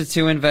 Chapter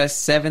 2 and verse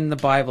 7, the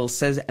Bible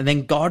says, and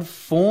then God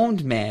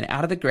formed man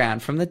out of the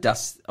ground from the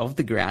dust of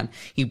the ground.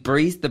 He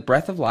breathed the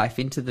breath of life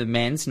into the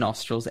man's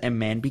nostrils, and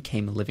man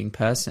became a living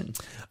person.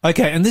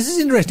 Okay, and this is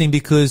interesting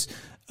because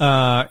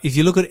if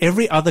you look at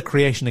every other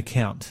creation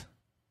account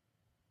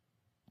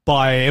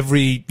by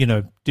every,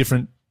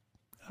 different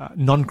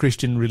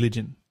non-Christian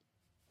religion,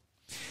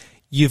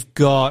 you've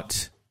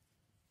got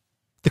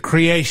the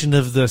creation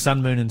of the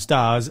sun, moon, and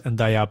stars, and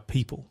they are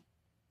people.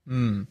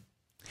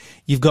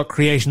 You've got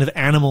creation of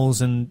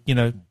animals and,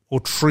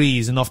 or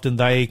trees, and often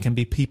they can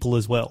be people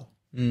as well.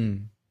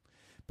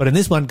 But in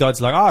this one,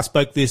 God's like, I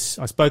spoke this,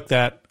 I spoke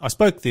that, I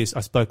spoke this, I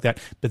spoke that.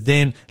 But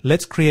then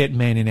let's create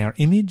man in our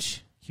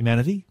image,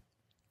 humanity.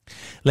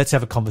 Let's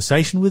have a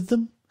conversation with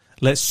them.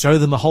 Let's show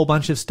them a whole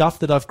bunch of stuff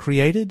that I've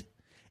created.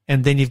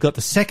 And then you've got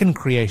the second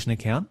creation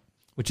account,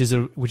 which is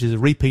a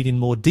repeat in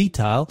more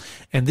detail.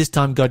 And this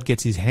time God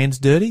gets his hands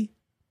dirty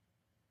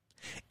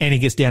and he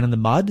gets down in the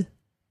mud.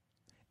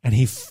 And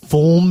he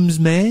forms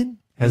man,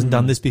 hasn't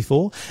done this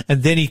before,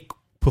 and then he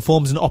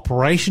performs an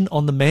operation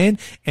on the man,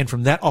 and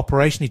from that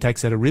operation he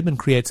takes out a rib and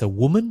creates a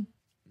woman.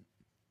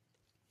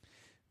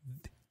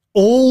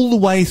 All the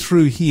way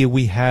through here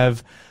we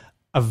have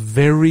a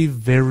very,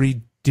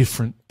 very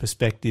different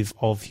perspective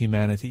of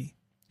humanity.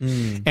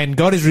 And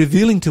God is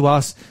revealing to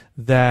us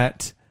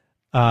that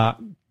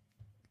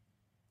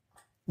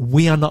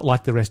we are not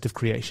like the rest of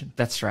creation.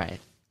 That's right.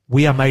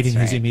 We are made in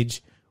his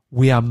image.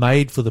 We are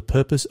made for the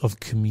purpose of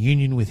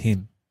communion with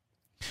him.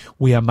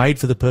 We are made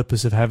for the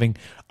purpose of having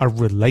a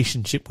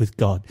relationship with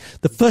God.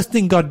 The first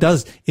thing God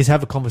does is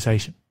have a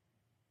conversation.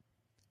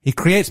 He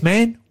creates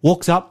man,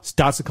 walks up,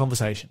 starts a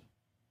conversation.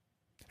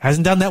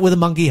 Hasn't done that with a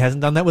monkey,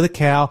 hasn't done that with a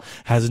cow,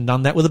 hasn't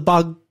done that with a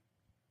bug.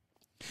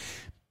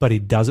 But he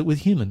does it with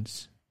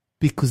humans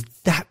because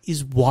that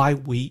is why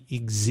we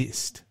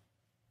exist.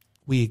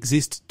 We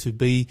exist to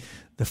be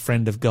the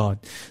friend of God.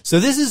 So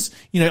this is,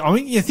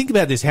 you think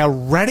about this, how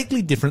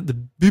radically different the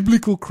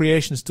biblical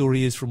creation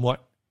story is from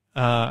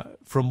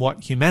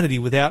what humanity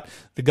without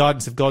the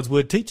guidance of God's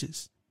word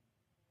teaches.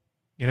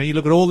 You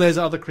look at all those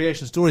other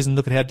creation stories and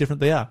look at how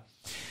different they are.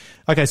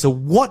 Okay, so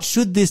what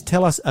should this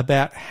tell us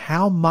about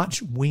how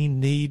much we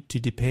need to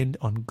depend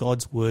on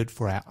God's word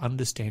for our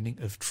understanding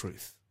of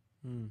truth?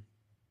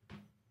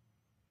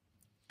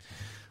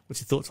 What's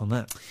your thoughts on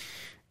that?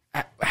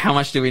 How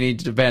much do we need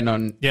to depend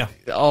on? Yeah.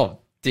 Oh,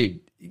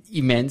 dude,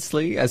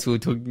 immensely, as we were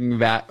talking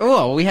about.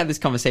 Oh, we had this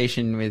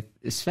conversation with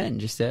Sven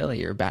just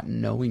earlier about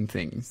knowing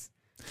things.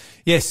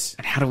 Yes.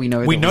 And how do we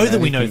know we know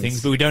that we know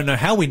things, but we don't know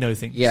how we know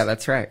things. Yeah,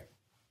 that's right.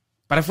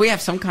 But if we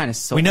have some kind of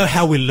source... We know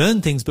how we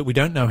learn things, but we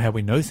don't know how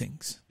we know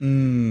things.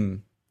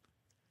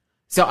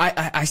 So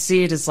I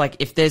see it as like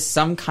if there's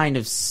some kind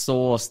of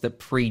source that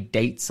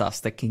predates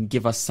us that can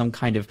give us some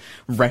kind of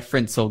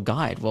reference or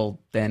guide, well,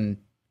 then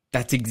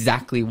that's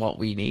exactly what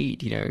we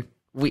need,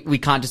 We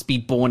can't just be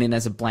born in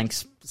as a blank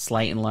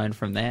slate and learn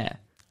from there.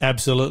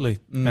 Absolutely.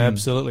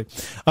 Absolutely.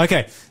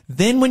 Okay.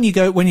 Then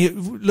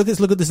let's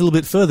look at this a little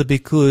bit further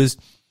because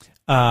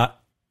God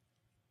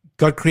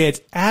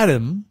creates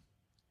Adam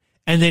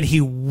and then he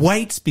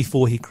waits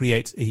before he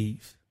creates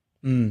Eve.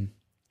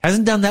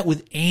 Hasn't done that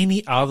with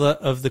any other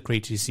of the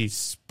creatures. He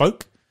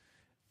spoke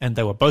and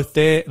they were both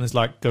there and it's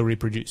like, go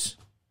reproduce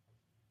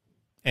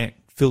and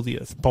fill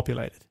the earth,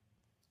 populate it.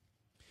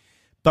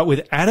 But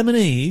with Adam and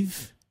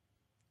Eve,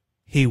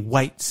 he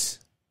waits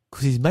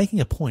because he's making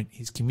a point.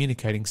 He's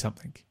communicating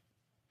something.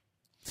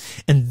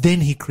 And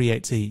then he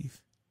creates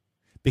Eve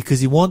because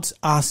he wants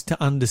us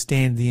to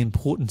understand the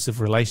importance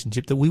of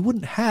relationship that we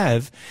wouldn't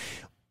have.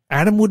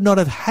 Adam would not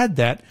have had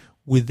that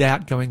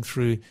without going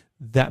through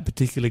that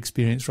particular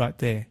experience right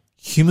there.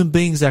 Human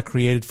beings are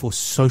created for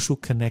social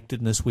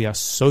connectedness. We are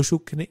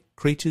social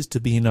creatures to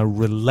be in a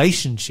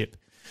relationship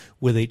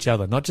with each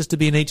other, not just to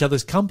be in each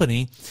other's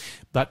company,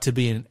 but to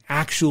be in an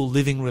actual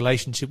living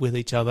relationship with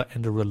each other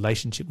and a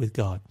relationship with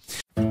God.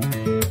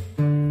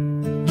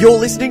 You're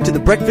listening to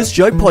the Breakfast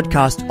Show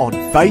podcast on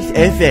Faith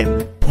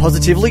FM.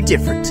 Positively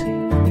different.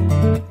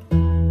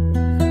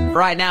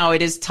 Right now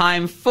it is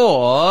time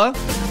for...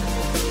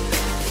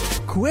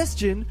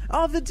 Question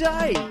of the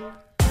day.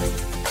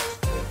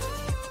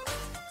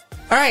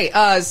 All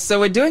right, so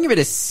we're doing a bit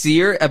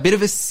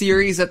of a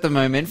series at the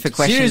moment for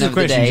question Series of of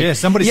the questions, day.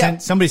 yeah.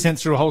 Somebody sent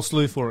through a whole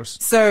slew for us.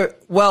 So,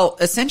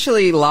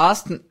 essentially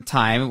last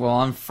time,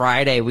 on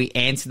Friday, we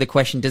answered the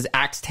question, does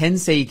Acts 10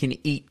 say you can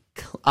eat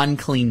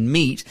unclean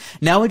meat?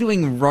 Now we're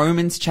doing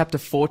Romans chapter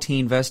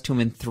 14, verse 2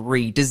 and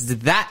 3. Does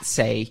that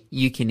say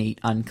you can eat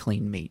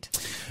unclean meat?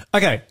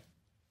 Okay.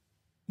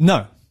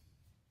 No.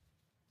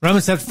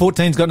 Romans chapter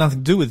 14's got nothing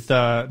to do with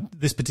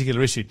this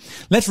particular issue.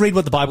 Let's read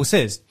what the Bible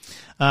says.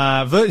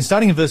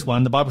 Starting in verse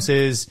 1, the Bible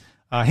says,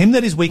 him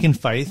that is weak in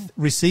faith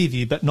receive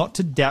you, but not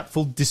to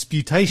doubtful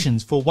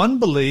disputations. For one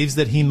believes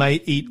that he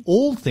may eat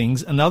all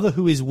things, another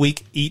who is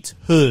weak eats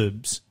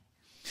herbs.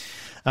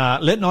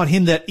 Let not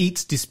him that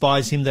eats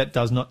despise him that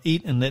does not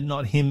eat, and let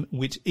not him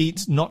which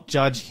eats not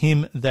judge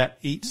him that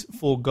eats,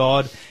 for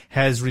God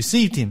has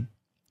received him.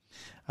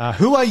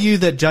 Who are you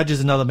that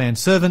judges another man's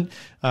servant?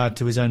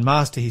 To his own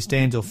master he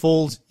stands or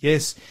falls.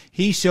 Yes,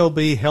 he shall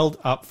be held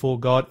up, for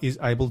God is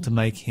able to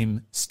make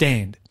him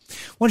stand. I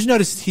want you to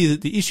notice here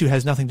that the issue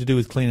has nothing to do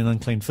with clean and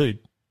unclean food.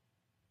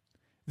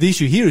 The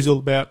issue here is all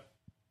about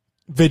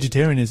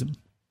vegetarianism.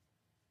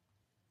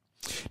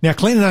 Now,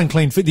 clean and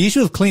unclean food, the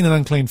issue of clean and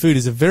unclean food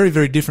is very,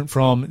 very different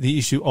from the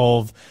issue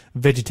of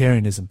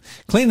vegetarianism.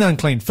 Clean and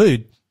unclean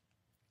food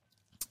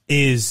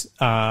is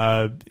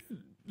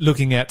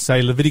looking at,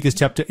 say, Leviticus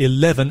chapter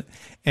 11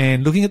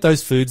 and looking at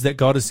those foods that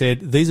God has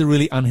said, these are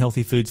really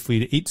unhealthy foods for you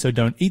to eat, so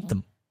don't eat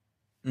them.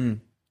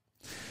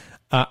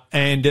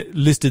 And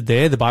listed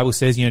there, the Bible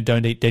says,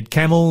 don't eat dead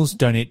camels,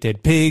 don't eat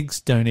dead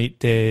pigs, don't eat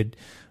dead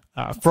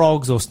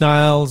frogs or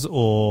snails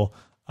or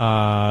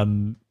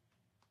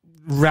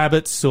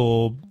rabbits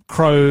or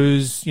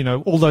crows,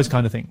 all those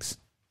kind of things.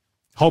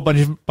 Whole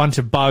bunch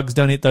of bugs,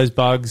 don't eat those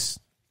bugs.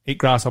 Eat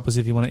grasshoppers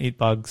if you want to eat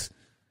bugs.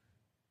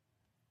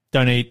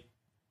 Don't eat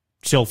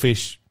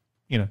shellfish,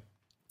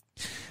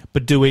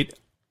 but do eat,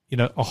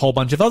 a whole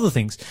bunch of other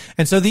things.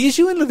 And so the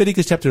issue in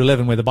Leviticus chapter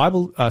 11, where the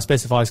Bible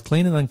specifies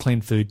clean and unclean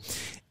food,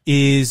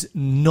 is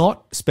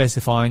not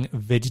specifying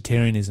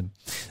vegetarianism.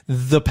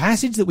 The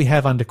passage that we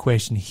have under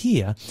question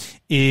here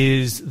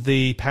is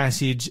the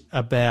passage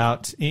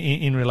about,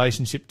 in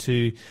relationship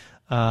to,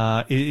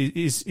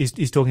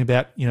 is talking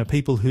about,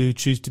 people who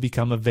choose to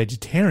become a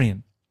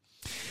vegetarian.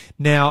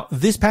 Now,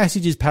 this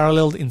passage is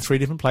paralleled in 3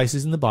 different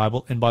places in the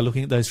Bible, and by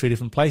looking at those 3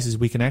 different places,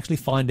 we can actually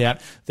find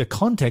out the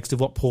context of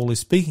what Paul is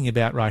speaking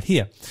about right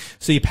here.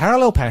 So your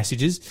parallel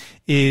passages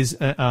is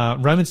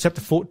Romans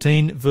chapter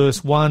 14,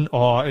 verse 1,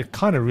 or it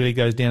kind of really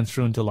goes down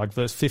through until like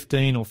verse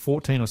 15 or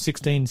 14 or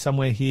 16,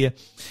 somewhere here,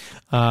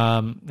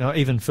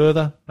 even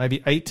further,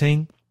 maybe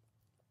 18.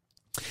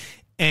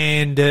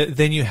 And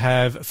then you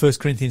have 1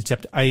 Corinthians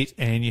chapter 8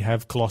 and you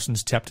have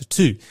Colossians chapter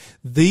 2.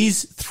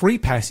 These 3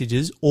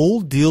 passages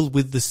all deal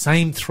with the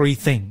same 3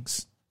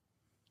 things.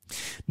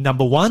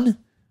 Number 1,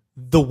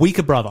 the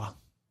weaker brother.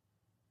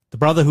 The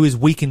brother who is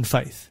weak in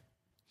faith.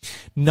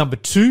 Number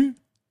 2,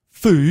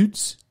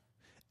 foods.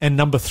 And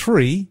number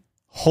 3,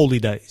 holy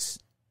days.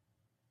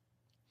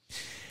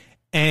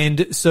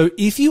 And so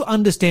if you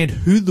understand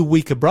who the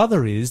weaker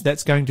brother is,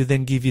 that's going to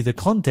then give you the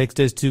context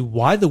as to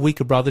why the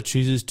weaker brother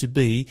chooses to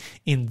be,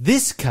 in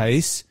this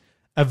case,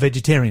 a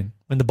vegetarian.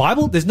 In the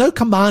Bible, there's no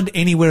command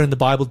anywhere in the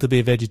Bible to be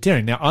a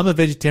vegetarian. Now, I'm a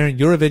vegetarian,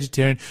 you're a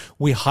vegetarian.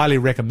 We highly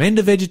recommend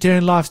a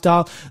vegetarian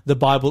lifestyle. The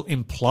Bible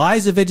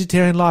implies a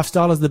vegetarian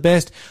lifestyle is the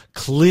best.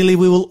 Clearly,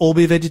 we will all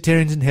be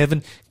vegetarians in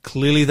heaven.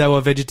 Clearly, they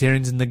were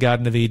vegetarians in the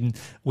Garden of Eden.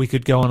 We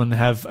could go on and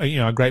have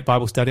a great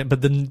Bible study.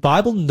 But the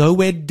Bible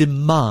nowhere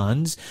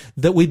demands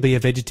that we be a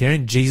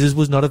vegetarian. Jesus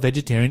was not a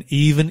vegetarian.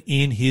 Even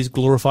in his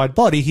glorified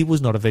body, he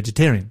was not a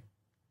vegetarian.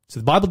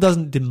 So the Bible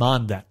doesn't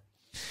demand that.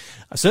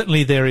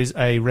 Certainly there is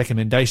a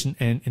recommendation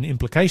and an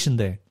implication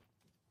there.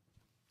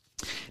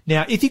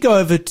 Now, if you go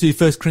over to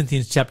 1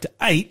 Corinthians chapter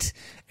 8,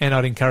 and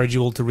I'd encourage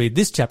you all to read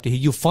this chapter here,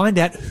 you'll find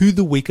out who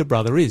the weaker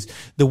brother is.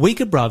 The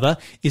weaker brother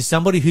is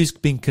somebody who's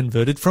been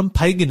converted from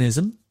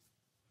paganism,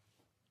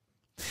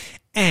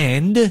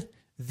 and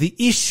the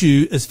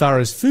issue as far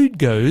as food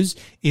goes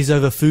is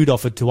over food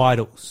offered to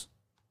idols.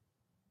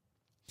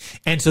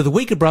 And so the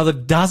weaker brother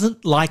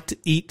doesn't like to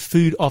eat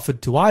food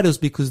offered to idols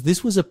because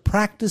this was a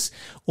practice,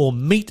 or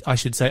meat, I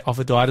should say,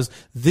 offered to idols.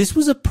 This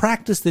was a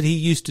practice that he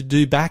used to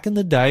do back in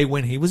the day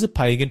when he was a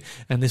pagan,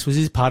 and this was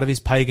his part of his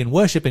pagan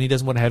worship, and he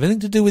doesn't want to have anything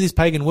to do with his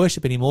pagan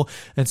worship anymore.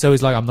 And so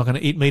he's like, I'm not going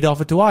to eat meat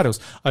offered to idols.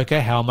 Okay,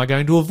 how am I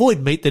going to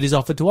avoid meat that is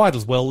offered to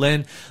idols? Well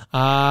then,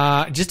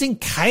 just in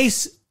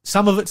case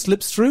some of it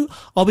slips through,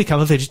 I'll become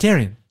a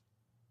vegetarian.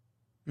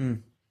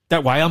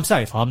 That way I'm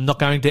safe. I'm not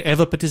going to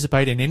ever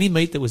participate in any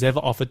meat that was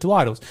ever offered to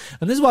idols.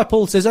 And this is why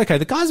Paul says, okay,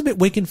 the guy's a bit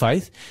weak in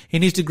faith. He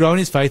needs to grow in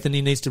his faith, and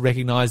he needs to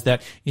recognize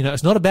that,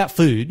 it's not about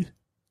food.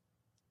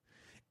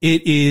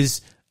 It is,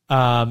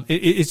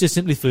 it's just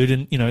simply food.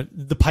 And,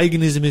 the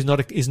paganism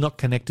is not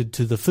connected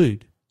to the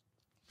food.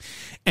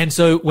 And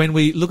so when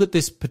we look at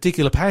this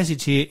particular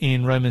passage here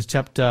in Romans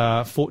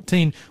chapter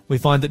 14, we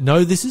find that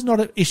no, this is not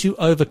an issue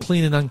over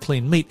clean and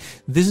unclean meat.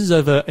 This is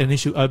over an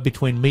issue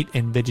between meat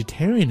and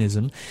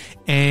vegetarianism.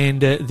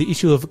 And the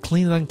issue of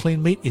clean and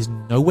unclean meat is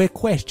nowhere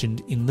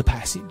questioned in the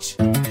passage.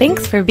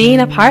 Thanks for being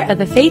a part of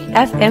the Faith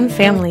FM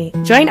family.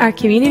 Join our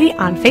community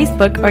on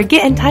Facebook or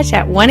get in touch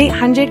at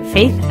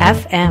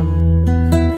 1-800-FAITH-FM.